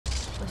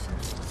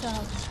Sağ ol.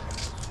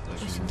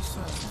 Başınız sağ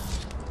ol.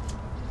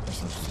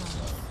 Başınız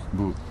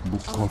sağ ol.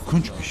 Bu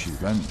korkunç bir şey.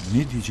 Ben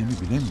ne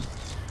diyeceğimi bilemiyorum.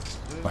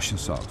 Başın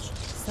sağ olsun.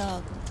 Sağ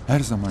ol. Her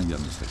zaman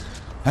yanınızdayım.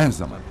 Her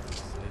zaman.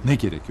 Ne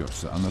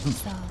gerekiyorsa, anladın mı?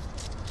 Sağ ol.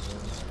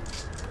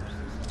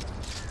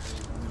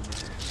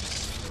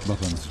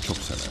 Babanızı çok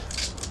sever.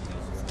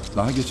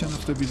 Daha geçen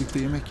hafta birlikte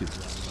yemek yedik.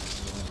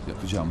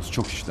 Yapacağımız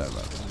çok işler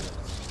var.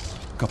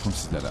 Kapım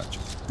sizlere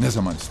açık. Ne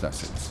zaman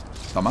isterseniz.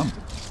 Tamam mı?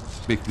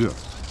 Bekliyorum.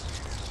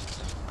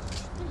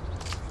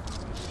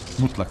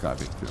 Mutlaka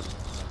bekliyorum.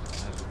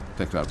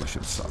 Tekrar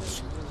başınız sağ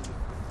olsun.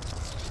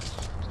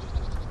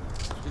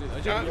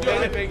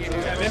 Mehmet Bey,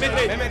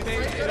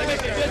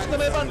 bir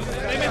açıklama yapar mısınız?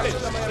 Mehmet Bey,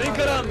 Sayın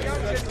Karahanlı.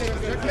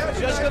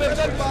 Bir açıklama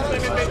yapar mısınız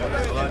Mehmet Bey?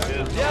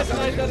 Diğer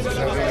sınavcıları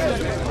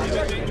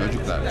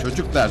böyle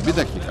Çocuklar bir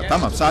dakika.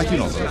 Tamam, sakin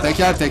olun.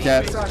 Teker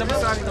teker.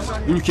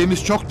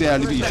 Ülkemiz çok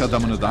değerli bir iş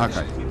adamını daha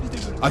kaybetti.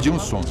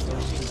 Acımız sonsuz.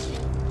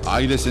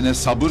 Ailesine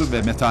sabır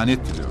ve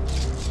metanet diliyorum.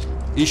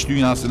 İş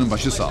dünyasının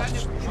başı sağ olsun.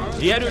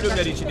 Diğer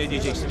ölümler için ne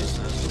diyeceksiniz?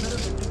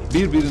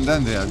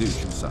 Birbirinden değerli üç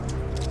insan.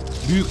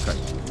 Büyük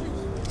kayıp.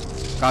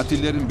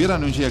 Katillerin bir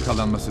an önce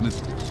yakalanmasını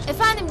diliyorum.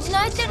 Efendim,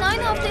 cinayetlerin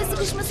aynı haftaya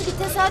sıkışması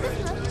bir tesadüf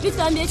mü?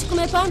 Lütfen bir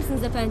açıklama yapar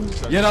mısınız efendim?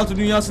 Yeraltı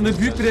dünyasında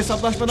büyük bir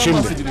hesaplaşmadan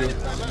bahsediliyor.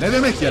 Ne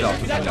demek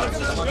yeraltı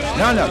dünyası?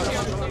 Ne alakası?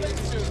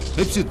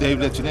 Hepsi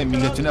devletine,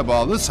 milletine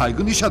bağlı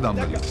saygın iş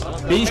adamları.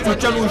 Beyiş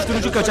Türkçen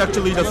uyuşturucu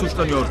kaçakçılığıyla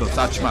suçlanıyordu.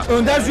 Saçma.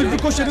 Önder Zülfü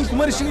Koşar'ın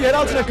kumar işini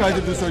yeraltına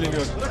kaydırdığı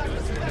söyleniyor.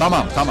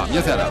 Tamam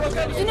yeter abi.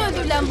 Dün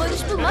öldürülen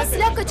Barış Bulmaz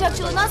silah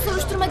kaçakçılığından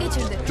soruşturma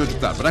geçirdi.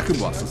 Çocuklar bırakın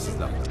bu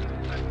asılsızları.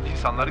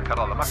 İnsanları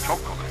karalamak çok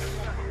kolay.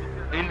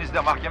 Elinizde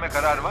mahkeme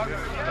kararı var mı?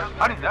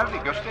 Hani nerede,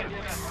 gösterin.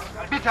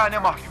 Bir tane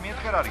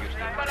mahkumiyet kararı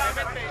gösterin.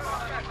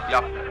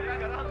 Yap.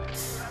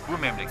 Bu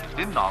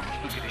memleketin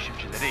namuslu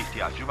girişimcilere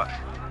ihtiyacı var.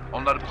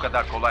 Onları bu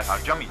kadar kolay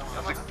harcamayın.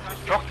 Yazık.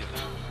 Çok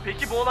yazık.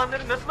 Peki bu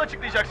olanları nasıl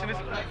açıklayacaksınız?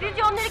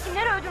 Sizce onları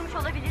kimler öldürmüş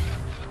olabilir?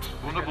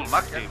 Bunu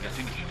bulmak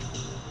devletin işi.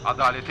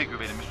 Adalete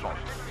güvenimiz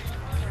sonsuz.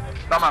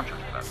 Tamam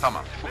çocuklar,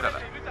 tamam. Bu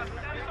kadar.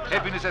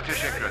 Hepinize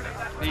teşekkür ederim.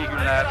 İyi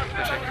günler,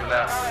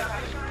 teşekkürler.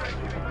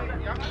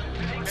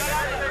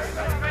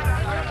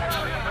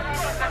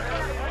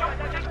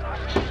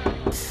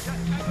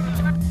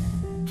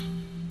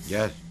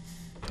 Gel.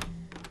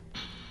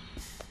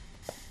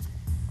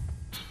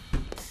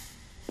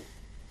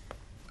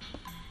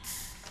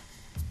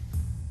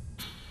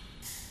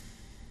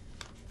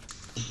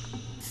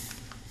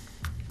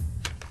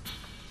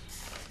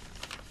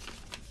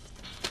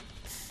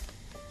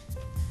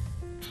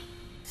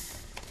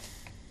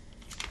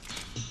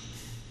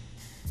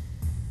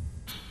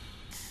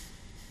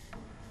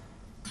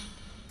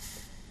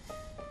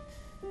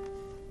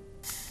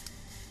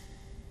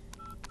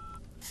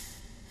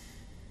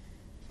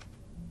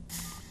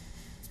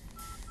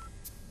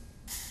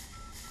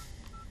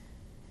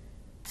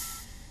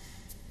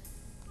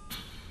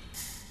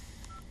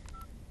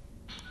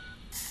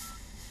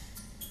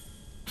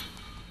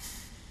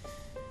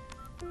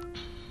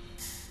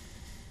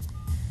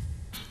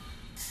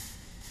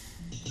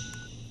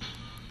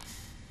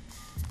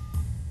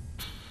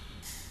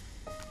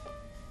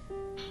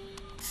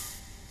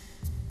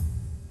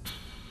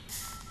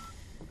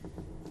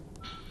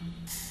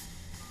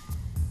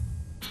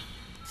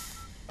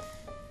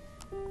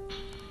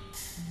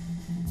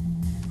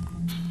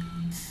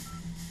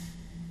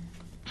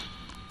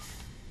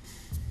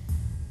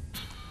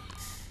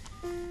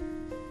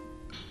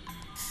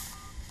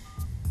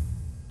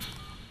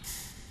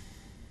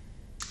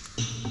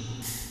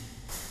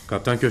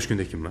 Kaptan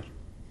Köşkü'nde kim var?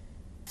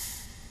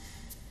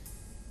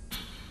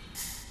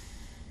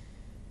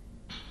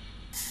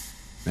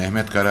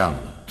 Mehmet Karahanlı,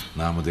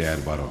 namı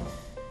değer baron.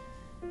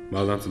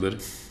 Bağlantıları?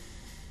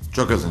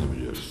 Çok azını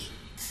biliyoruz.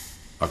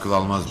 Akıl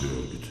almaz bir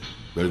örgüt.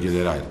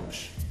 Bölgelere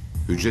ayrılmış.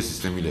 Hücre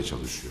sistemiyle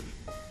çalışıyor.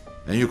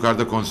 En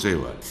yukarıda konsey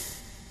var.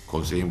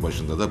 Konseyin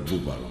başında da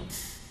bu baron.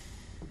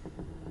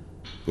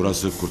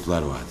 Burası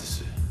Kurtlar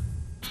Vadisi.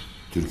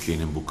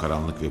 Türkiye'nin bu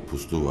karanlık ve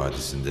puslu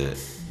vadisinde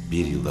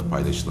bir yılda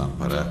paylaşılan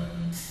para,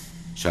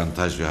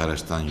 şantaj ve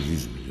haraçtan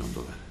 100 milyon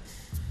dolar.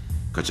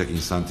 Kaçak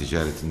insan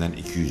ticaretinden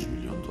 200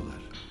 milyon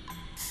dolar.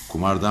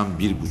 Kumardan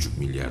 1,5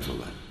 milyar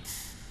dolar.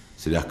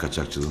 Silah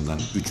kaçakçılığından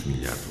 3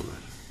 milyar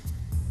dolar.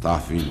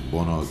 Tahvil,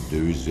 bono,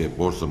 döviz ve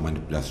borsa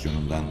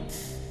manipülasyonundan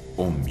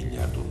 10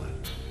 milyar dolar.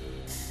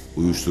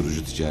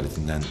 Uyuşturucu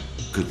ticaretinden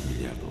 40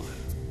 milyar dolar.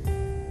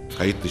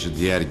 Kayıt dışı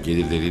diğer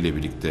gelirleriyle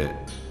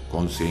birlikte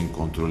konseyin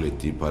kontrol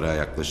ettiği para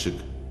yaklaşık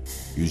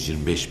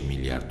 125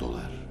 milyar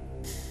dolar.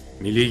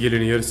 Milli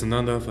gelirin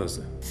yarısından daha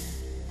fazla.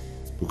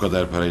 Bu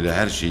kadar parayla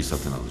her şeyi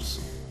satın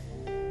alırsın.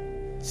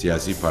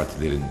 Siyasi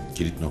partilerin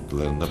kilit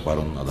noktalarında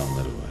baronun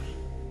adamları var.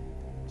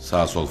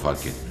 Sağ sol fark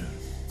etmiyor.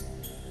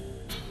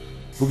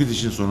 Bu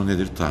gidişin sonu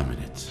nedir tahmin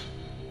et.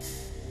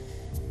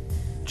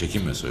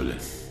 Çekinme söyle.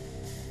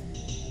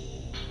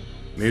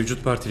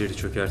 Mevcut partileri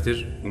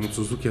çökertir,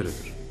 umutsuzluk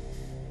yaratır.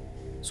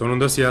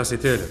 Sonunda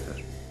siyaseti el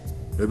atar.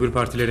 Öbür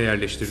partilere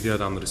yerleştirdiği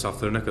adamları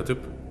saflarına katıp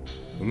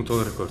umut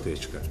olarak ortaya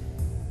çıkar.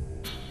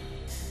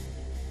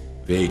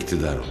 Ve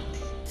iktidar olur.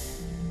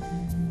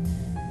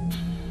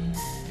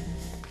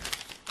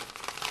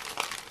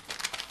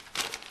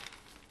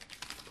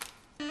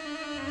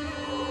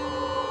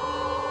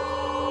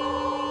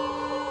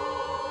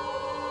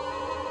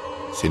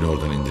 Seni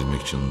oradan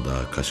indirmek için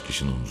daha kaç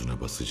kişinin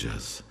omzuna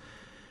basacağız.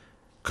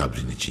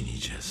 Kabrini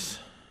çiğneyeceğiz.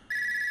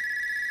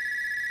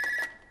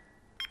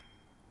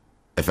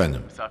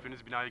 Efendim?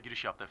 Misafiriniz binaya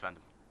giriş yaptı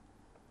efendim.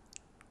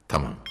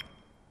 Tamam.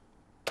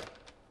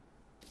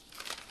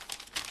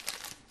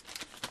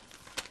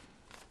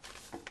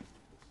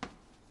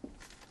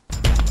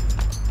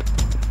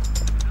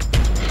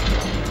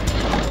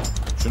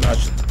 Şunu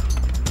açın.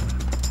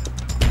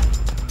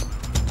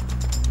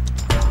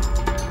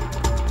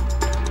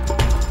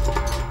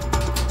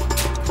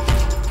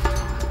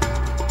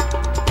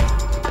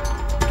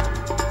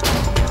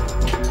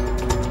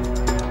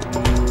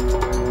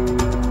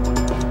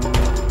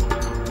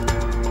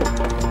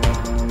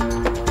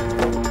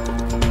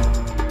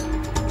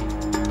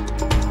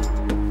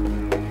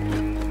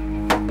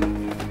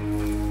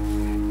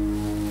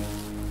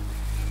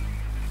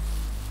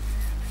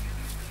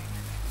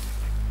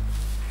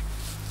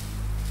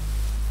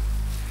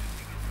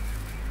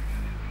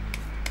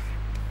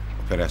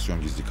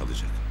 Operasyon gizli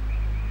kalacak.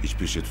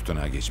 Hiçbir şey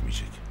tutanağa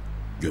geçmeyecek.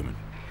 Gömün.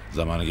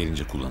 Zamanı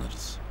gelince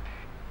kullanırız.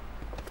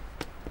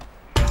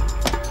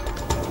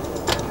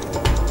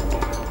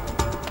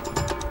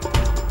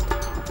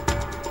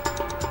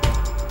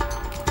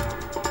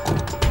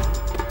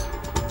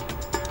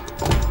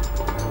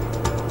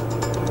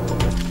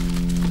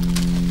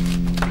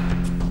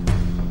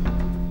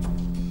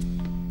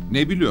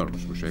 Ne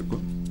biliyormuş bu Şevko?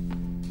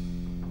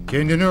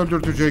 Kendini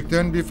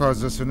öldürtecekten bir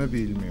fazlasını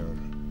bilmiyor.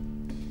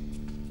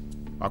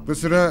 Aklı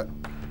sıra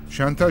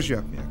şantaj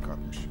yapmaya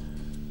kalkmış.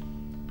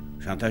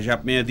 Şantaj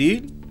yapmaya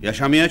değil,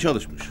 yaşamaya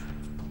çalışmış.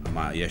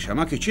 Ama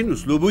yaşamak için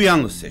üslubu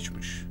yalnız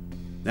seçmiş.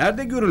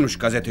 Nerede görülmüş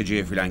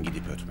gazeteciye falan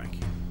gidip ötmek?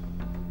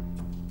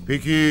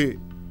 Peki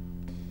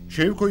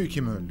Şevko'yu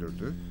kim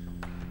öldürdü?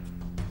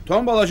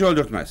 Tombalacı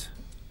öldürtmez.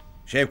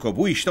 Şevko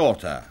bu işte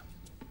ortağı.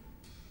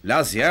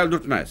 Lazya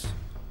öldürtmez.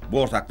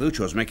 Bu ortaklığı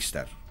çözmek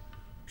ister.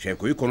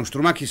 Şevko'yu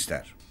konuşturmak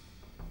ister.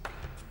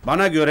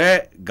 Bana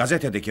göre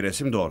gazetedeki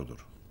resim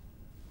doğrudur.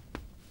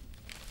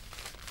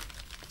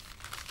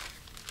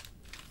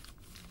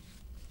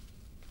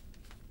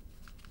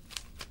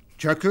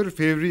 Çakır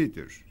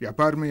fevridir.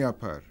 Yapar mı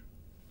yapar.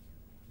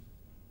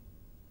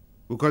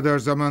 Bu kadar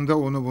zamanda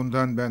onu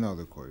bundan ben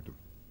alıkoydum.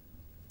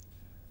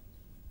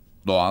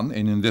 Doğan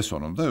eninde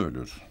sonunda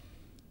ölür.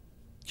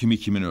 Kimi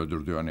kimin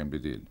öldürdüğü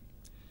önemli değil.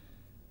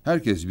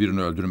 Herkes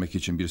birini öldürmek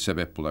için bir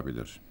sebep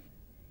bulabilir.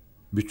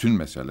 Bütün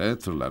mesele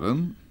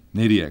tırların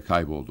nereye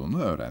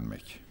kaybolduğunu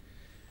öğrenmek.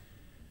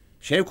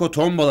 Şevko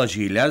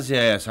tombalacıyı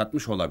Lazya'ya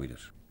satmış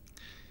olabilir.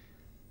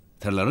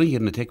 Tırların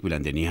yerini tek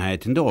bilen de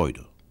nihayetinde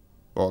oydu.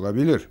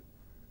 Olabilir.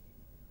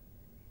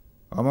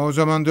 Ama o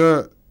zaman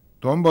da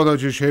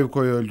tombalacı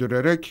Şevko'yu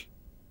öldürerek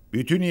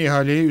bütün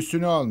ihaleyi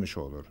üstüne almış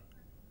olur.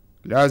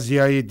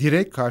 Lazya'yı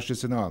direkt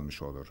karşısına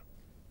almış olur.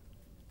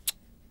 Cık.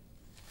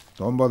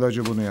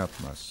 Tombalacı bunu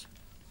yapmaz.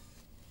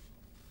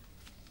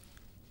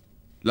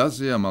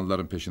 Lazya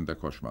malların peşinde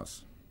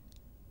koşmaz.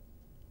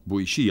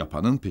 Bu işi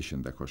yapanın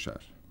peşinde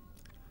koşar.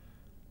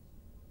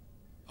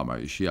 Ama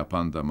işi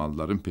yapan da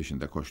malların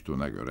peşinde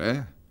koştuğuna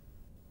göre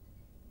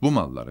bu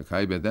malları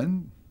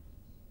kaybeden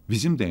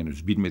bizim de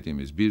henüz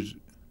bilmediğimiz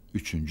bir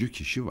üçüncü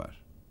kişi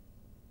var.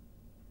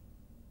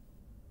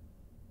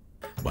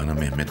 Bana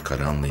Mehmet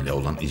Karahanlı ile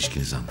olan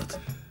ilişkinizi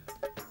anlatın.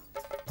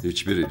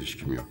 Hiçbir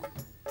ilişkim yok.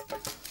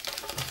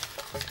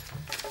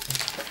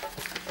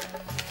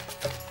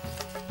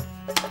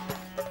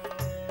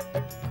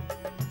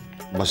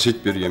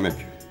 Basit bir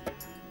yemek.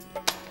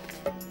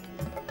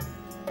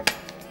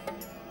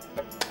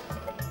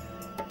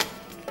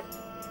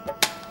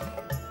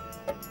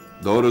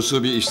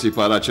 Doğrusu bir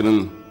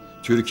istihbaratçının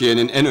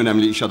Türkiye'nin en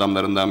önemli iş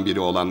adamlarından biri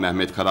olan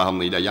Mehmet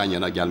Karahanlı ile yan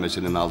yana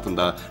gelmesinin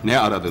altında ne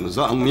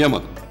aradığınızı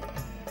anlayamadım.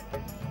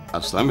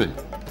 Aslan Bey,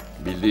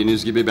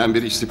 bildiğiniz gibi ben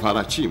bir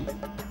istihbaratçıyım.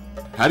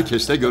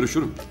 Herkesle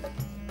görüşürüm.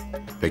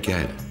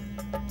 Pekala.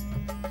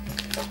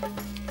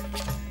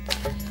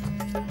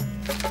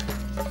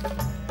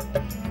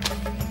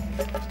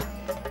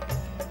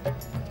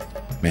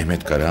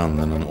 Mehmet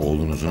Karahanlı'nın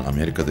oğlunuzun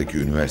Amerika'daki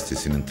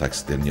üniversitesinin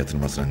taksitlerinin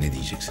yatırmasına ne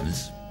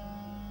diyeceksiniz?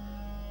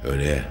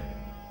 Öyle ya.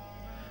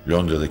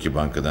 Londra'daki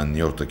bankadan New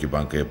York'taki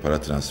bankaya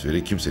para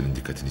transferi kimsenin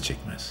dikkatini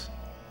çekmez.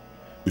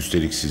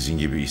 Üstelik sizin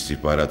gibi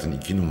istihbaratın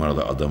 2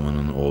 numaralı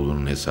adamının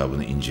oğlunun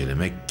hesabını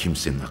incelemek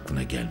kimsenin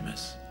aklına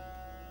gelmez.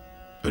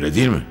 Öyle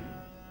değil mi?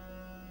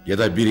 Ya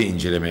da biri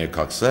incelemeye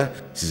kalksa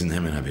sizin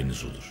hemen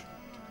haberiniz olur.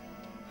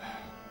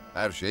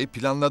 Her şey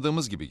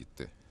planladığımız gibi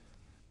gitti.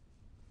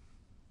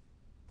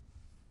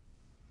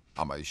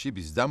 Ama işi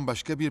bizden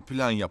başka bir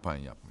plan yapan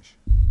yapmış.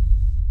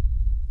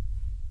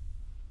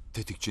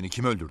 Tetikçini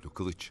kim öldürdü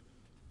Kılıç?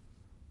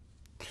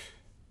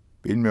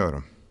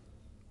 Bilmiyorum.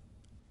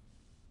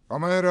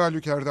 Ama her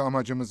halükarda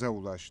amacımıza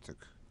ulaştık.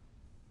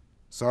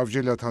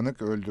 Savcıyla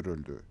tanık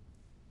öldürüldü.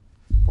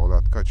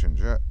 Polat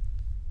kaçınca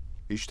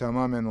iş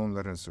tamamen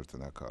onların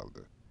sırtına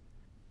kaldı.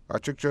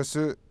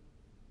 Açıkçası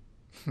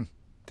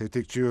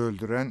tetikçiyi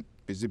öldüren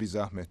bizi bir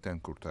zahmetten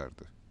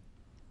kurtardı.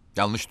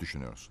 Yanlış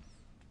düşünüyorsun.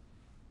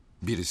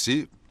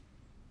 Birisi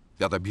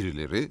ya da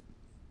birileri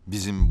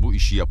bizim bu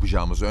işi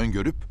yapacağımızı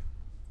öngörüp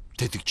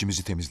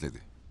tetikçimizi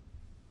temizledi.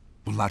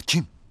 Bunlar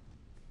kim?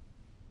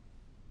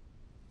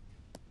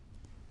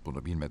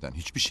 Bunu bilmeden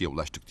hiçbir şeye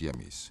ulaştık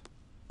diyemeyiz.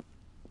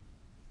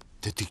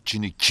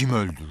 Tetikçini kim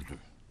öldürdü?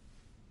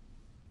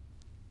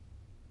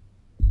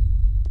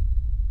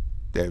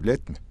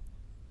 Devlet mi?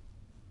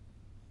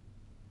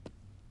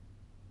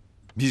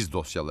 Biz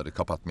dosyaları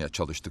kapatmaya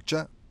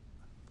çalıştıkça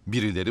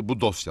birileri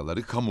bu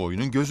dosyaları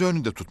kamuoyunun gözü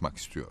önünde tutmak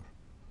istiyor.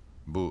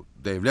 Bu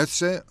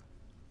devletse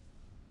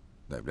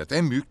devlet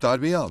en büyük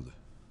darbeyi aldı.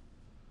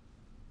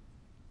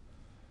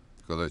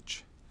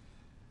 Kılıç,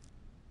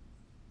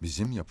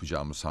 bizim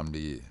yapacağımız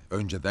hamleyi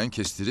önceden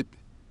kestirip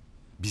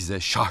bize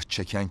şah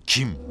çeken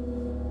kim?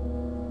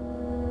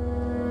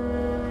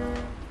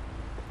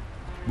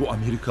 Bu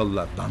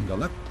Amerikalılar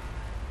dangalak.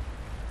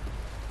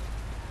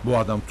 Bu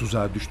adam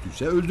tuzağa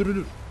düştüyse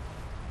öldürülür.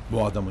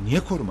 Bu adamı niye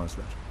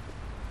korumazlar?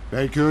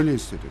 Belki öyle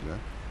istediler.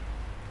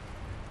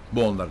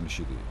 Bu onların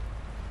işi değil.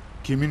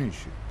 Kimin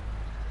işi?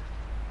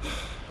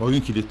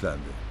 Oyun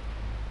kilitlendi.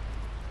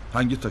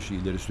 Hangi taşı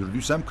ileri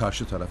sürdüysem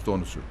karşı tarafta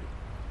onu sürdü.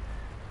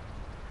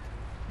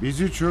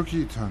 Bizi çok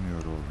iyi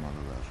tanıyor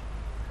olmalılar.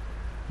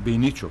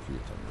 Beni çok iyi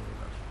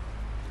tanıyorlar.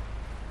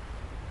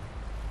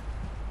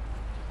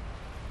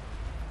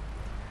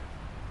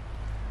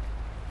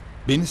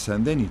 Beni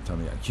senden iyi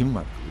tanıyan kim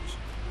var Kılıç?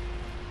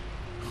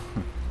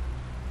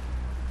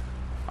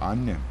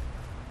 Annem.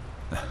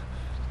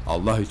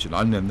 Allah için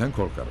annemden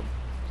korkarım.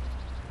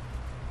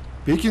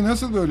 Peki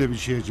nasıl böyle bir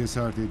şeye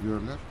cesaret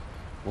ediyorlar?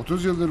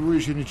 30 yıldır bu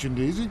işin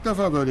içindeyiz. İlk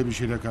defa böyle bir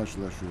şeyle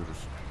karşılaşıyoruz.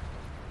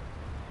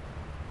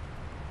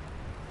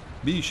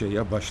 Bir işe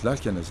ya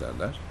başlarken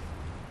ezerler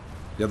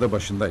ya da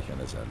başındayken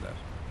ezerler.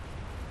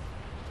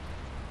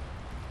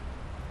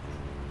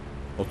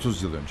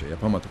 30 yıl önce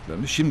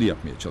yapamadıklarını şimdi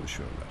yapmaya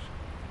çalışıyorlar.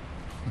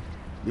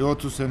 Bir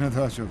 30 sene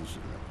daha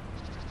çalışırlar.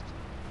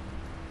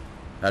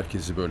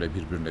 Herkesi böyle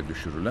birbirine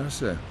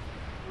düşürürlerse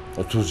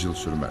 30 yıl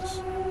sürmez.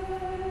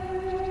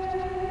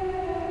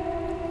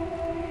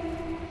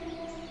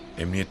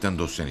 Emniyetten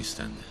dosyan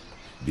istendi.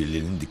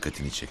 Birilerinin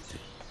dikkatini çekti.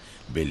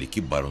 Belli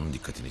ki baronun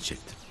dikkatini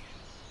çekti.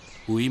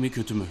 Bu iyi mi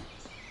kötü mü?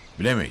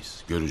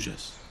 Bilemeyiz,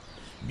 göreceğiz.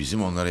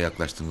 Bizim onlara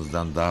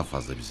yaklaştığımızdan daha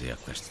fazla bize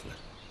yaklaştılar.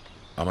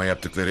 Ama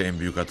yaptıkları en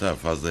büyük hata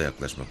fazla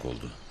yaklaşmak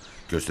oldu.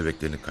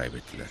 Köstebeklerini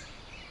kaybettiler.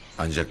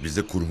 Ancak biz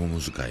de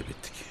kurumumuzu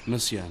kaybettik.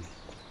 Nasıl yani?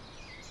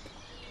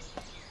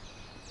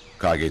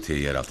 KGT'yi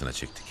yer altına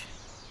çektik.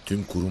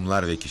 Tüm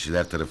kurumlar ve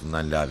kişiler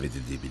tarafından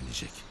lağvedildiği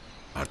bilinecek.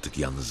 Artık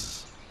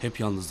yalnızız. Hep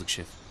yalnızlık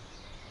şef.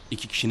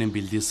 2 kişinin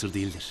bildiği sır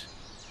değildir.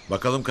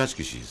 Bakalım kaç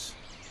kişiyiz?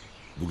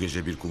 Bu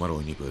gece bir kumar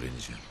oynayıp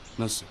öğreneceğim.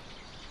 Nasıl?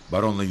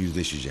 Baronla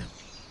yüzleşeceğim.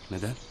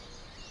 Neden?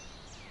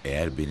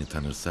 Eğer beni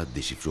tanırsa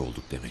deşifre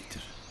olduk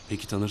demektir.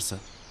 Peki tanırsa?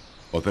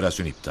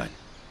 Operasyon iptal.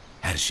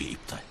 Her şey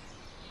iptal.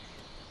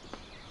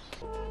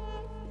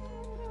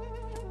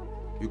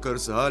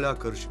 Yukarısı hala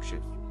karışık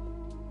şef.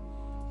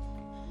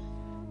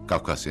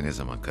 Kafkasya ne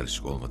zaman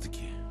karışık olmadı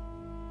ki?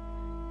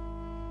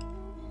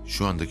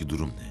 Şu andaki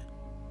durum ne?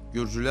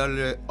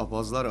 Gürcülerle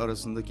Apazlar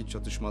arasındaki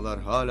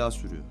çatışmalar hala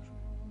sürüyor.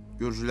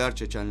 Gürcüler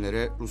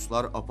Çeçenlere,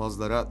 Ruslar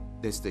Apazlara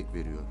destek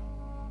veriyor.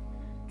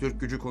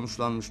 Türk gücü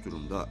konuşlanmış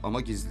durumda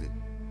ama gizli.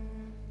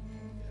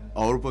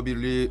 Avrupa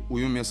Birliği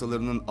uyum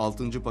yasalarının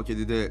 6.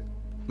 paketi de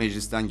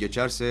meclisten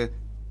geçerse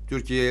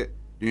Türkiye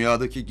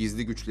dünyadaki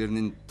gizli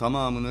güçlerinin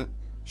tamamını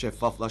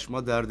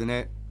şeffaflaşma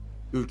derdine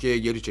ülkeye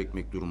geri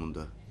çekmek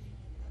durumunda.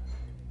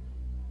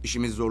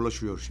 İşimiz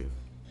zorlaşıyor şef.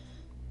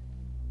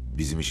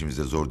 Bizim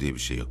işimizde zor diye bir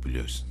şey yok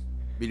biliyorsun.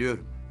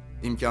 Biliyorum.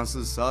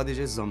 İmkansız,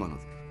 sadece zaman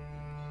alır.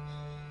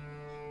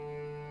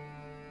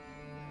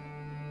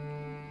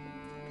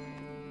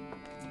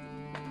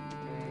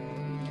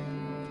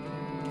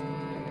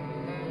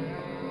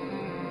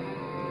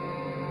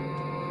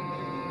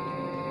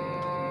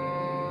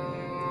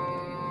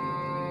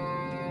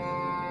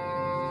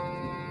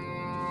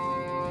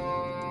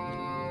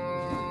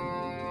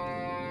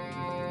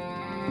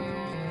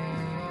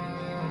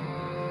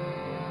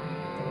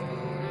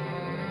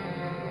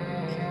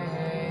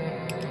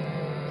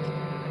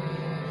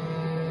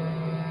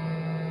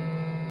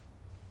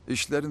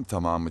 İşlerin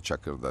tamamı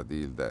Çakır'da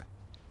değil de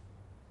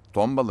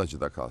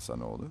Tombalacı'da kalsa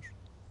ne olur?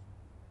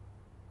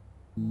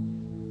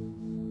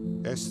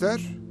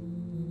 Ester,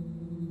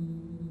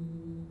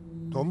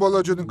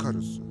 tombalacının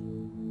karısı.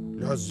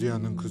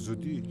 Lazia'nın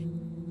kızı değil.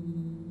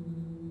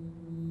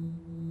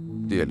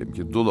 Diyelim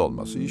ki dul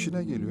olması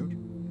işine geliyor.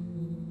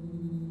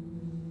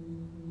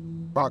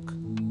 Bak,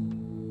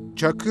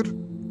 Çakır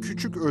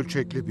küçük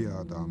ölçekli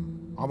bir adam.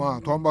 Ama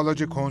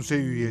tombalacı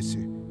konsey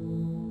üyesi.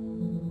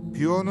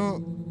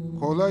 Piyonu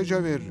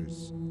kolayca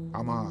veririz.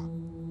 Ama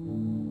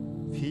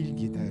fil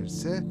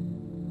giderse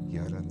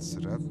yarın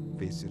sıra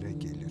vezire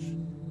gelir.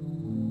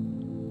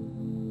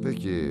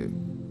 Peki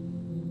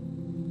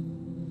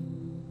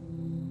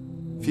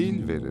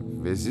fil verip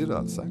vezir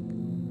alsak?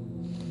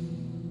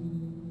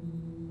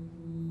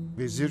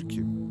 Vezir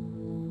kim?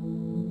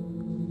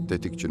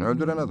 Tetikçini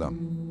öldüren adam.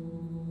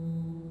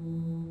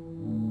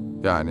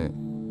 Yani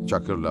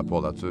Çakır'la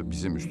Polat'ı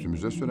bizim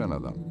üstümüze süren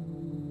adam.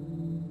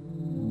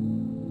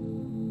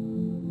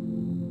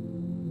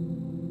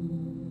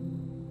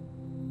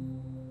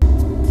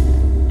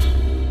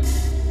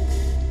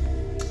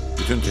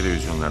 Bütün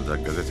televizyonlarda,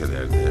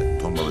 gazetelerde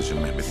tombalacı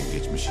Mehmet'in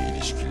geçmişi,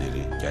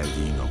 ilişkileri,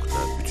 geldiği nokta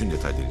bütün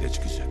detaylarıyla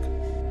çıkacak.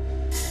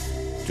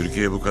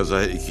 Türkiye bu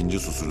kazayı ikinci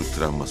Susurluk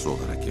travması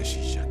olarak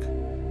yaşayacak.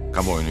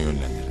 Kamuoyunu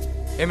yönlendirin.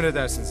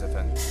 Emredersiniz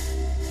efendim.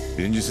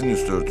 Birincisinin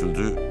üstü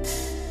örtüldü,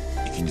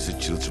 ikincisi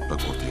çırılçıplak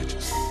ortaya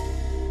çıksın.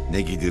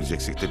 Ne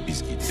giydireceksek de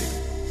biz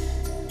giydirelim.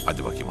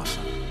 Hadi bakayım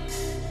Aslan.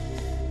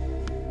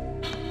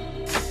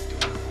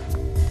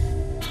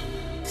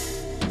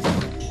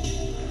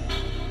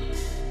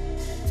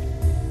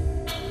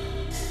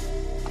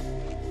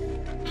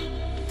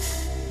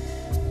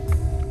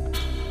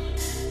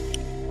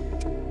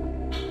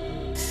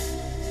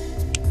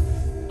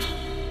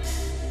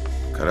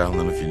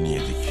 Karahanlı'nın filini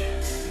yedik.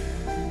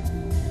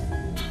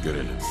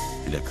 Görelim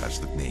bile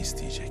karşılık ne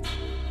isteyecek.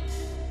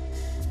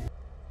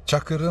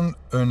 Çakır'ın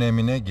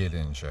önemine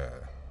gelince...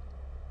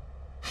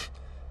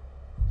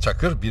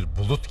 Çakır bir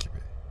bulut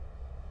gibi.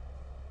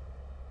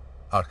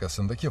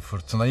 Arkasındaki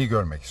fırtınayı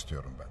görmek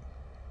istiyorum ben.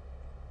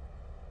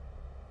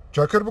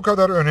 Çakır bu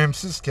kadar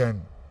önemsizken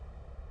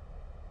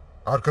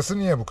arkası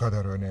niye bu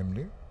kadar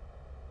önemli?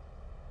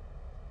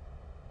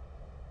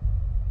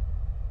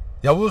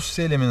 Yavuz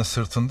Selim'in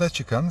sırtında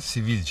çıkan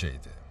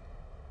sivilceydi.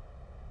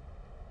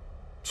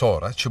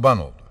 Sonra çıban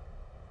oldu.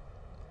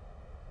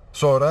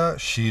 Sonra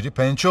şiiri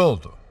pençe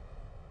oldu.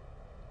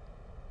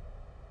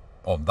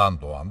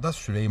 Ondan doğan da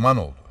Süleyman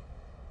oldu.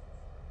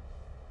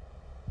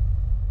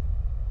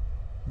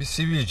 Bir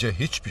sivilce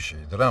hiçbir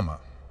şeydir ama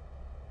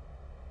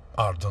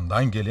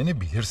ardından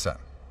geleni bilirsen.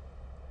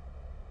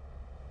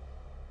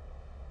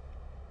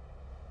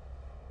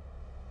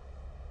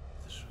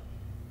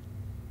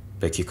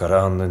 Peki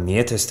Karahanlı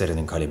niye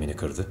testerenin kalemini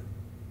kırdı?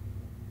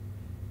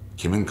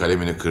 Kimin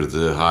kalemini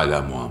kırdığı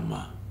hala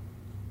muamma.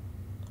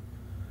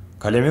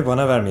 Kalemi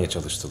bana vermeye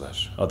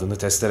çalıştılar. Adını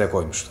testere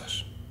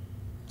koymuşlar.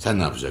 Sen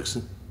ne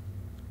yapacaksın?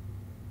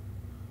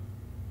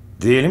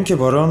 Diyelim ki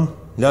baron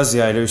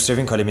Lazia ile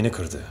Üsrev'in kalemini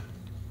kırdı.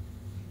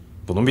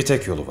 Bunun bir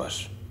tek yolu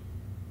var.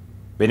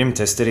 Benim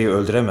testereyi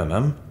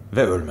öldürememem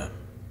ve ölmem.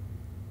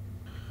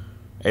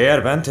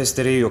 Eğer ben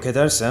testereyi yok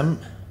edersem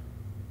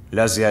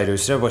Lazia ile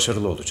Üsrev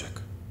başarılı olacak.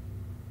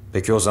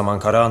 Peki o zaman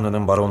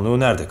Karahanlı'nın baronluğu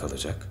nerede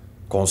kalacak?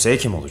 Konsey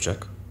kim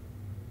olacak?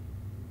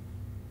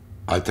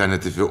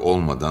 Alternatifi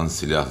olmadan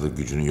silahlı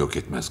gücünü yok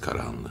etmez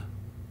Karahanlı.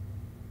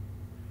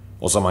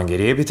 O zaman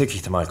geriye bir tek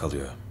ihtimal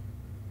kalıyor.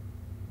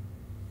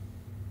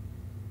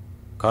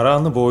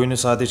 Karahanlı bu oyunu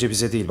sadece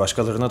bize değil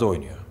başkalarına da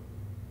oynuyor.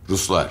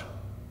 Ruslar.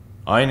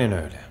 Aynen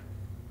öyle.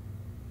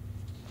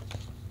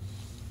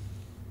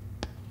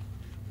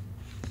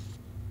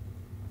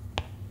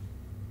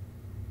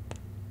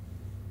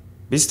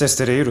 Biz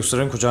testereyi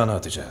Rusların kucağına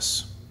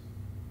atacağız.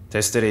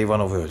 Testere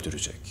Ivanov'u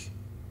öldürecek.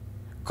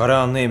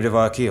 Karahanlı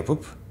emrivaki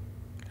yapıp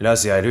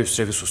Lazia ile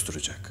Üsrev'i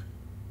susturacak.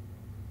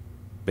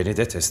 Beni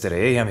de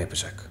testereye yem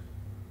yapacak.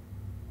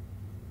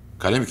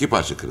 Kalem iki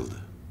parça kırıldı.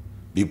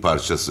 Bir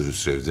parçası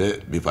Hüsrev'de,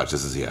 bir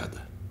parçası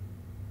Ziya'da.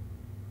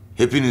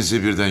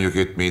 Hepinizi birden yok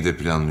etmeyi de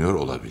planlıyor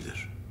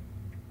olabilir.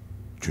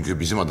 Çünkü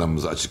bizim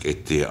adamımızı açık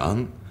ettiği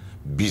an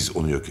biz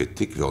onu yok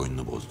ettik ve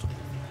oyununu bozduk.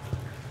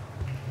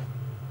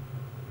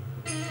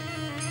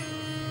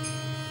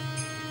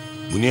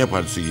 Bu niye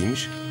pardösü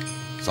giymiş?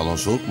 Salon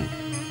soğuk mu?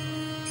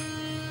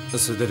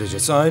 Isı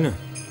derecesi aynı.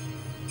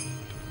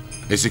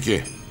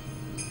 S2.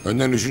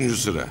 Önden 3.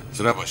 sıra.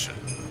 Sıra başı.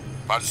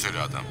 Pardösülü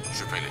adam.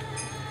 Şüpheli.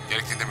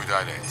 Gerektiğinde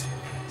müdahale et.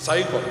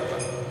 Sayın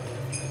Komutan.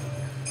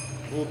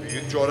 Bu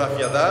büyük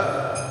coğrafyada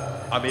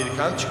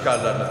Amerikan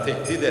çıkarlarını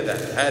tehdit eden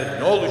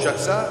her ne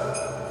olacaksa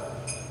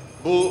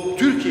bu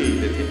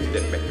Türkiye'yi de tehdit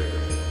etmektedir.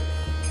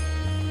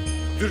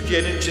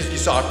 Türkiye'nin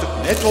çizgisi artık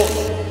net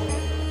oldu.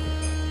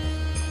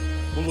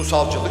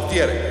 Ulusalcılık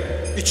diyerek,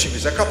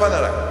 içimize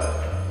kapanarak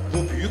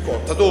bu büyük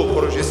Orta Doğu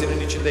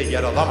projesinin içinde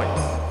yer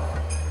alamayız.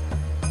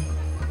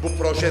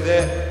 Bu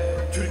projede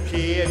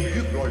Türkiye'ye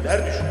büyük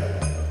roller düşüyor.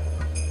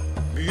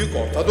 Büyük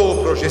Orta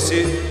Doğu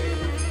projesi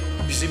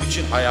bizim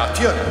için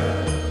hayati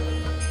önemli.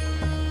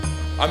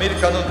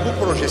 Amerika'nın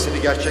bu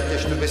projesini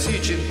gerçekleştirmesi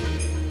için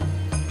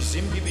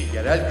bizim gibi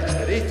yerel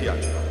güçlere ihtiyaç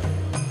var.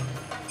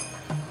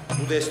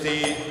 Bu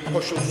desteği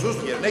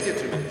koşulsuz yerine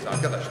getirmeliyiz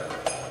arkadaşlar.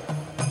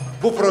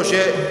 Bu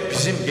proje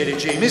bizim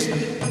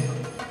geleceğimizdir.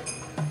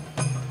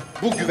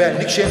 Bu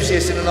güvenlik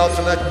şemsiyesinin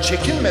altına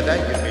çekinmeden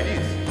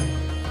girmeliyiz.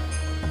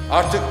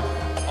 Artık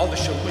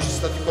alışılmış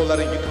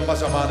statikoların yıkılma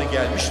zamanı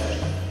gelmiştir.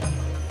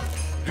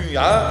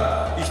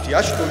 Dünya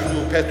ihtiyaç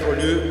duyduğu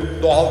petrolü,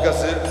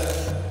 doğalgazı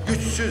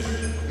güçsüz,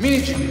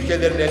 minicik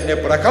ülkelerin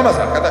eline bırakamaz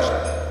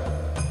arkadaşlar.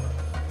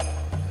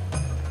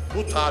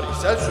 Bu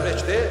tarihsel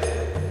süreçte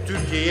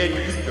Türkiye'ye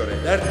büyük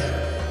görevler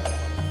düşüyor.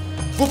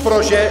 Bu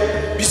proje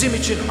bizim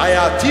için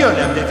hayati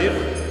önemlidir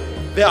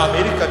ve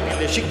Amerika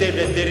Birleşik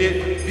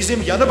Devletleri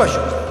bizim yanı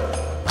başımızdadır.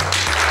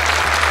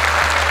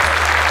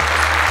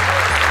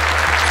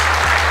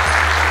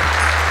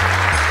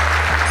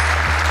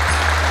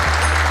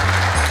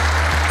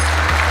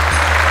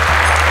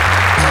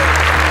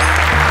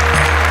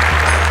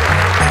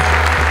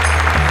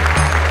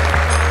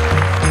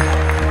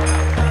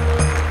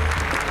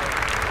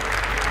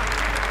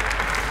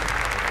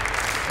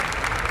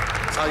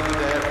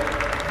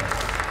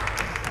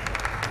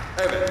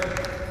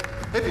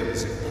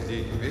 Hepimizin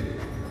bildiği gibi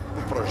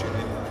bu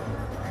projenin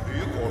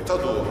Büyük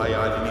Orta Doğu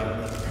hayalinin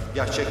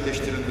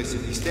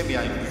gerçekleştirilmesini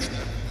istemeyen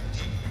güçler.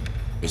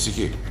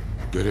 Esiki,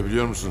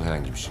 görebiliyor musun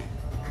herhangi bir şey?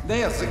 Ne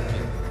yazık ki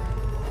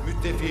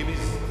müttefiğimiz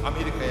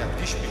Amerika'ya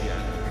diş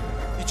bileyen,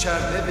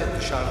 içeride ve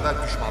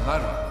dışarıda düşmanlar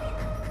var.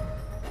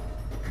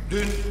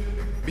 Dün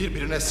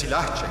birbirine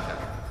silah çeken,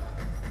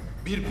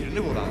 birbirini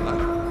vuranlar,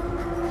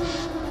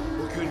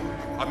 bugün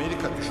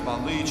Amerika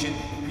düşmanlığı için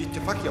bir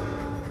ittifak yapıyor.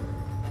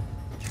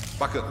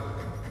 Bakın,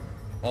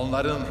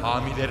 onların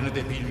hamilerini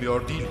de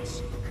bilmiyor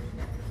değiliz.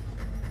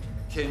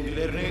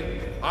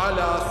 Kendilerini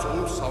hala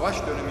soğuk savaş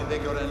döneminde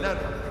görenler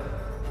var.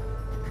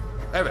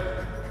 Evet,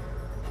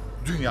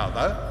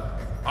 dünyada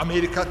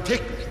Amerika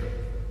tek güç.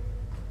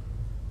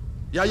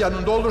 Ya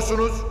yanında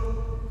olursunuz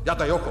ya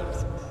da yok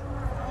olursunuz.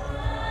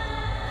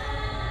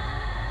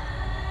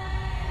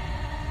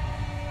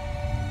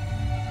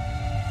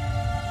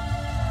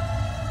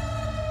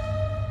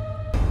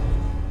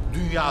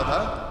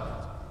 Dünyada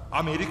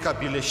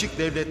Amerika Birleşik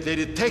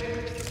Devletleri tek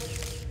güç.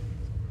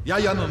 Ya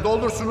yanında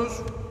olursunuz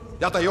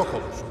ya da yok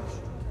olursunuz.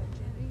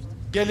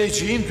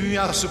 Geleceğin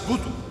dünyası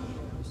budur.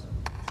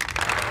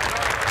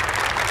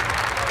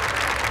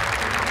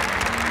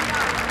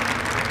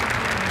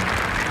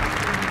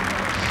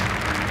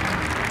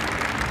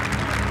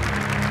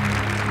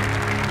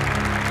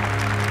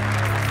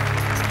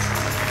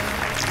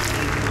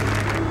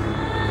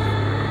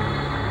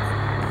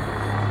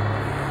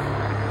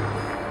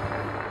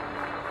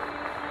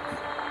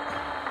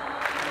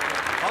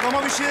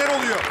 Adama bir şeyler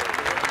oluyor.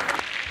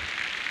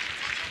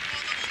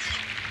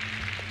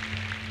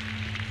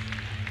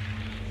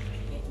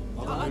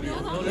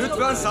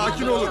 Lütfen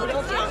sakin olun.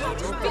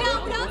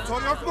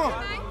 Doktor yok mu?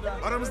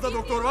 Aramızda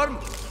doktor var mı?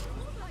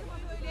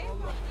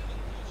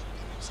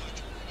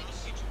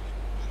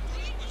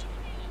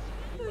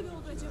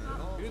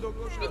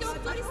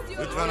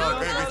 Lütfen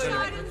arkaya geçelim.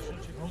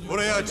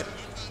 Burayı aç.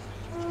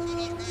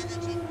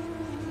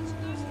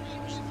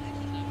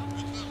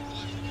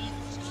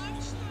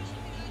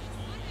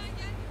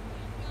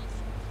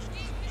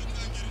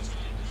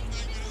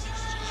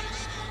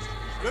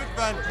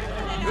 Lütfen,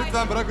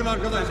 lütfen bırakın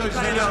arkadaşlar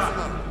işlerini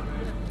yapsınlar.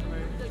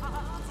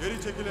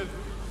 Geri çekilin.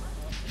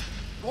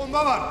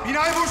 Bomba var,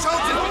 binayı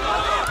boşaltın.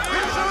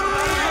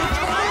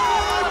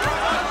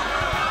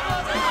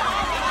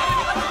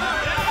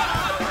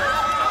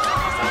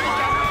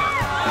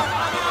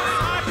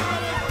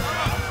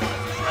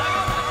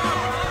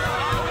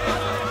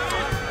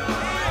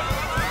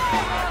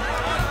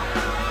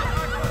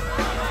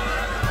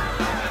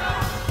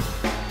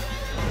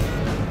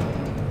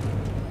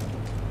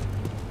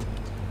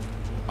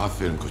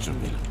 Aferin koçum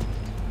benim.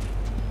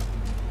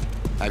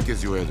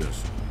 Herkes yuvaya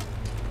dönsün.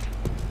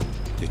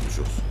 Geçmiş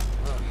olsun.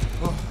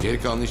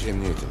 Geri kalan iş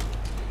emniyetin.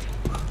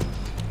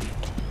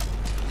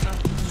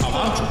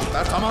 Tamam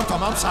çocuklar,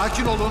 tamam,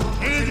 sakin olun.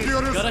 Nereye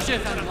gidiyoruz? Garaja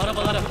efendim,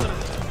 arabalara.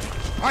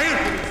 Hayır,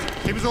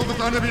 temiz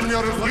olduklarını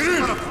bilmiyoruz.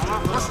 Yürüyün.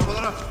 Koş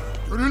arabalara.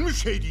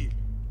 Görülmüş şey değil.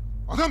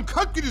 Adam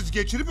kalp krizi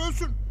geçirip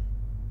ölsün.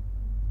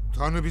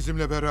 Tanrı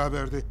bizimle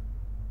beraberdi.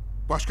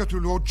 Başka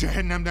türlü o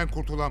cehennemden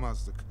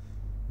kurtulamazdık.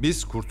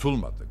 Biz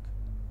kurtulmadık.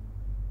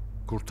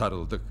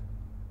 Kurtarıldık.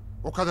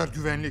 O kadar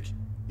güvenlik,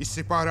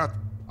 istihbarat,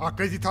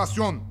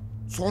 akreditasyon,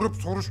 sorup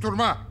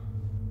soruşturma.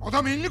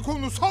 Adam elini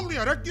kolunu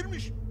sallayarak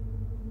girmiş.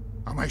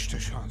 Ama işte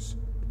şans.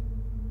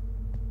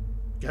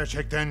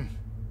 Gerçekten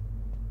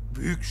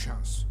büyük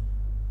şans.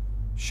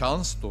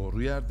 Şans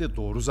doğru yerde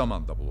doğru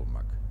zamanda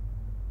bulunmak.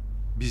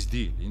 Biz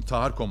değil,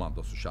 intihar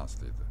komandosu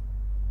şanslıydı.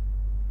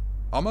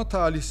 Ama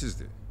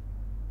talihsizdi.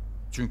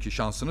 Çünkü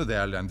şansını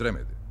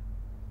değerlendiremedi.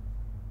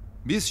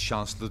 Biz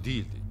şanslı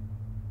değildik.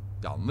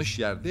 Yanlış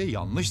yerde,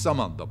 yanlış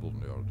zamanda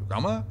bulunuyorduk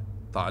ama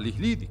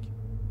talihliydik.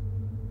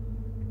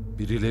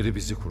 Birileri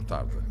bizi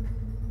kurtardı.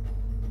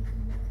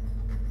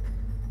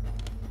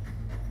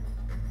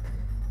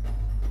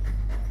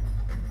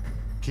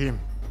 Kim?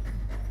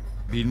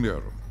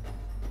 Bilmiyorum.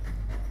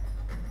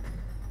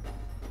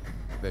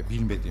 Ve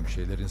bilmediğim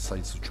şeylerin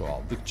sayısı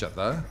çoğaldıkça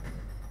da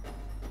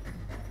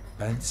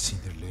ben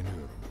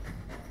sinirleniyorum.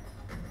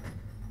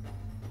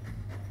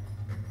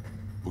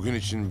 Bugün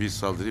için bir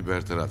saldırıyı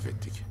bertaraf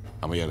ettik.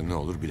 Ama yarın ne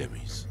olur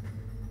bilemeyiz.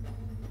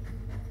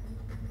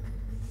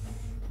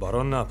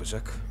 Baron ne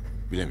yapacak?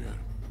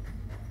 Bilemiyorum.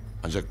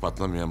 Ancak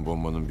patlamayan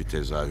bombanın bir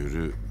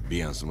tezahürü, bir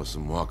yansıması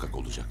muhakkak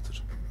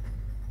olacaktır.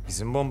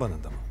 Bizim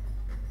bombanın da mı?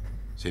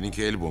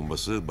 Seninki el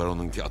bombası,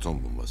 Baron'unki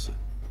atom bombası.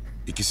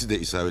 İkisi de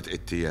isabet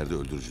ettiği yerde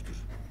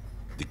öldürücüdür.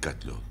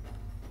 Dikkatli ol.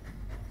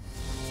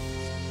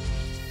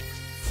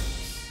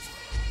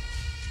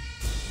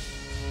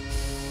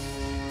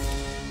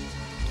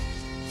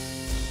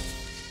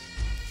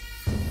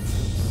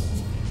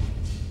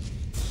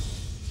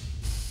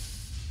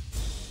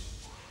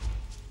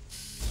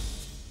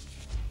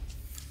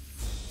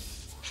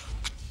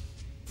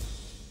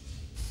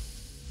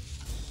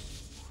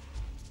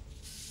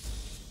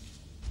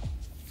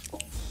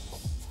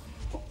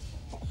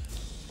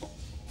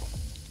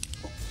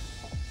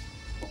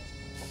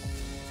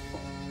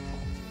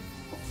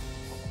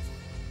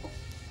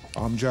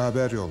 Amca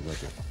haber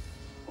yolladı.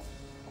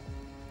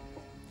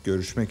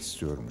 Görüşmek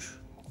istiyormuş.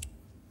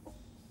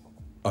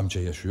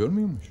 Amca yaşıyor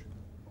muymuş?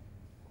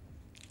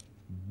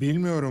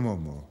 Bilmiyorum o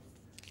mu?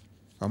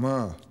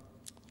 Ama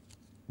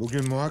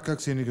bugün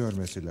muhakkak seni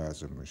görmesi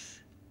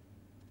lazımmış.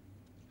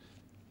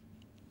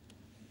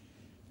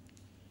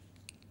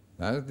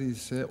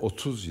 Neredeyse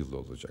 30 yıl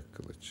olacak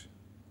Kılıç.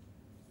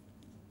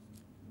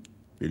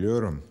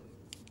 Biliyorum.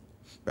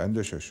 Ben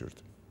de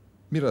şaşırdım.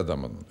 Bir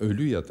adamın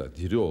ölü ya da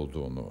diri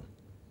olduğunu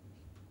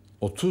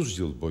 30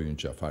 yıl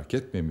boyunca fark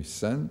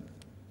etmemişsen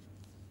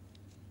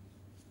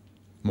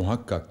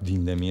muhakkak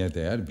dinlemeye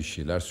değer bir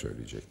şeyler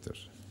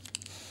söyleyecektir.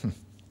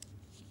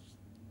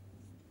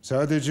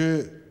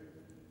 Sadece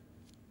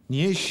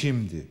niye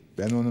şimdi?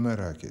 Ben onu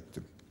merak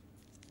ettim.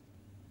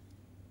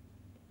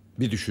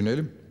 Bir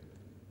düşünelim.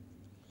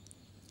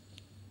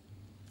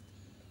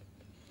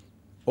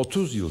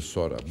 30 yıl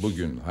sonra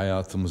bugün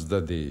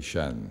hayatımızda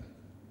değişen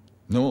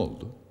ne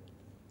oldu?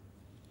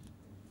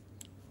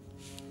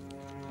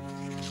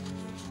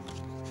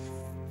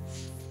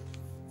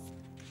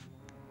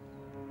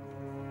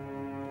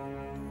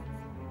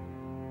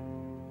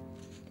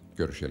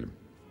 Görüşelim.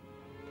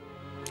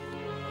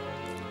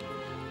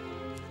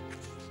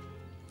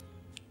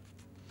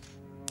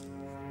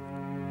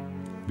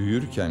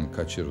 Büyürken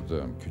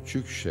kaçırdığım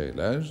küçük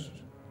şeyler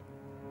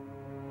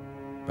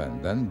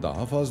benden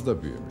daha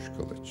fazla büyümüş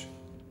Kılıç.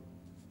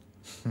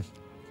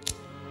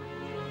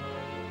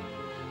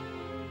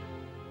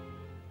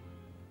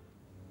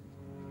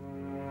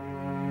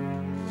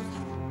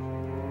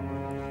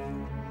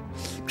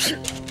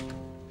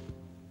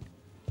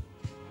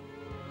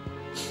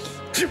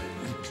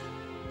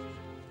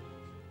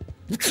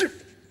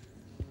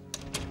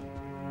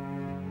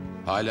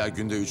 Hala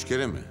günde 3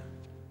 kere mi?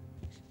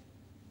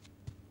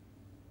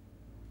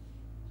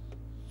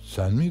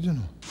 Sen miydin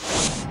o?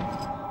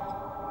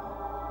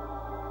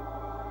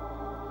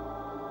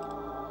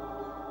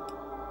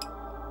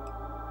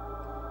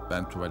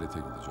 Ben tuvalete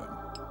gideceğim.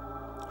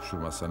 Şu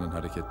masanın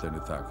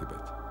hareketlerini takip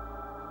et.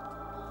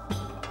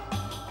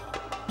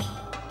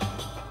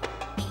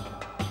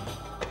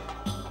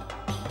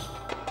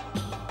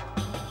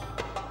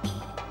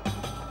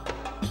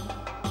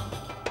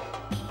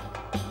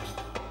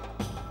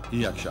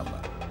 İyi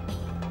akşamlar.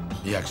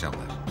 İyi akşamlar.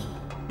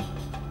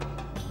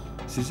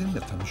 Sizinle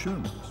tanışıyor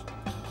muyuz?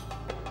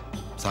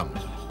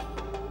 Sanmıyorum.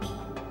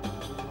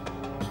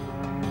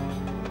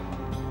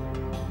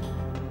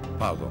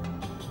 Pardon.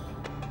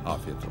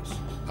 Afiyet olsun.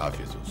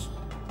 Afiyet olsun.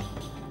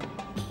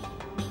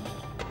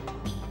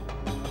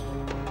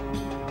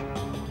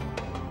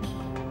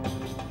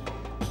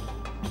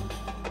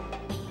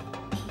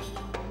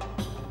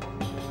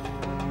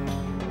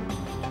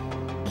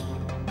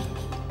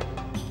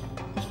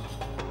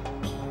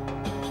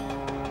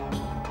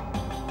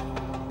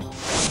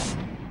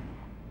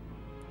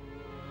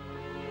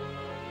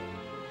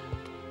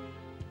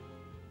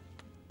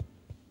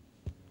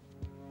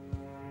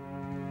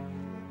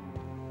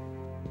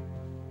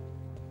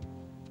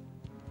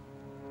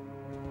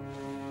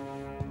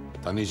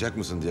 Tanıyacak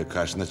mısın diye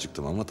karşına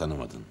çıktım ama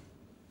tanımadın.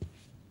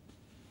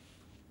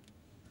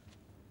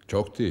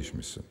 Çok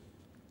değişmişsin.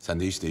 Sen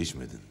de hiç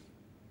değişmedin.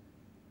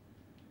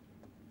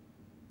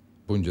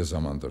 Bunca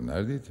zamandır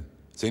neredeydin?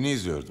 Seni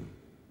izliyordum.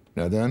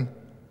 Neden?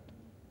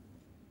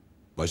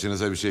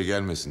 Başınıza bir şey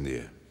gelmesin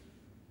diye.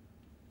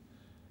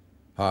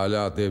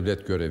 Hala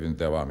devlet görevin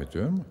devam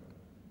ediyor mu?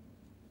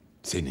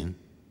 Senin?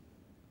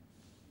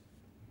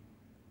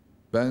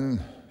 Ben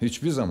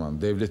hiçbir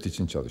zaman devlet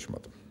için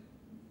çalışmadım.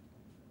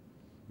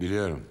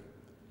 Biliyorum.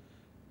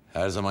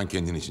 Her zaman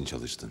kendin için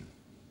çalıştın.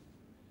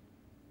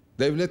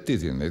 Devlet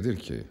dediğin nedir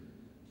ki?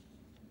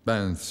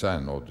 Ben,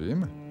 sen, o değil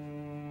mi?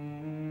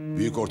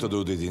 Büyük Orta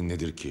Doğu dediğin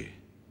nedir ki?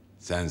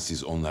 Sen,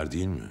 siz, onlar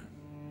değil mi?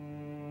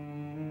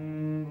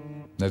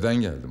 Neden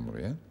geldin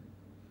buraya?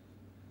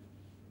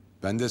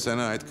 Bende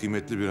sana ait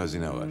kıymetli bir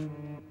hazine var.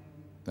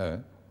 Evet.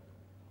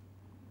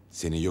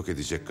 Seni yok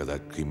edecek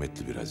kadar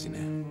kıymetli bir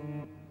hazine.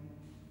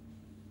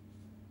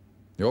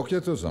 Yok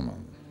et o zaman.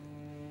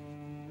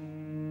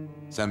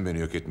 Sen beni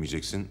yok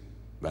etmeyeceksin,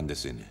 ben de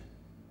seni.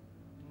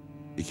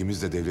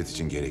 İkimiz de devlet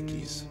için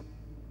gerekliyiz.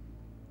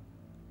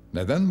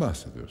 Neden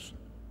bahsediyorsun?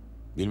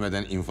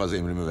 Bilmeden infaz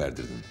emrimi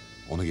verdirdin.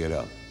 Onu geri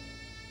al.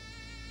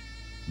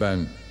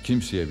 Ben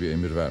kimseye bir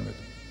emir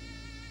vermedim.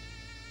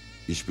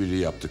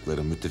 İşbirliği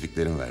yaptıkların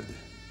müttefiklerin verdi.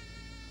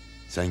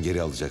 Sen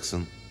geri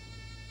alacaksın,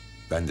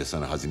 ben de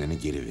sana hazineni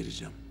geri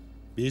vereceğim.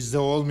 Bizde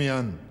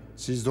olmayan,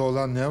 sizde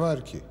olan ne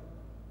var ki?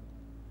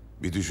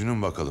 Bir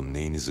düşünün bakalım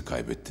neyinizi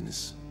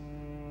kaybettiniz?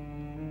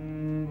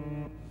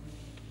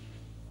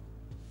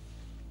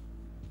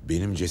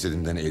 Benim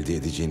cesedimden elde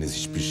edeceğiniz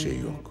hiçbir şey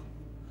yok.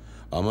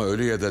 Ama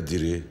ölü ya da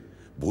diri,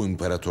 bu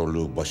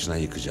imparatorluğu başına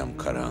yıkacağım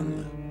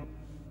Karahanlı.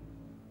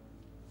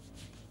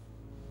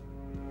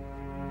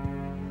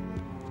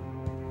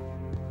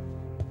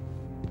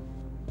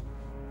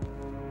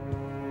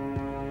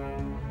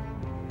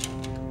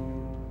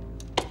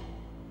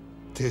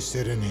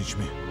 Testere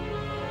Necmi.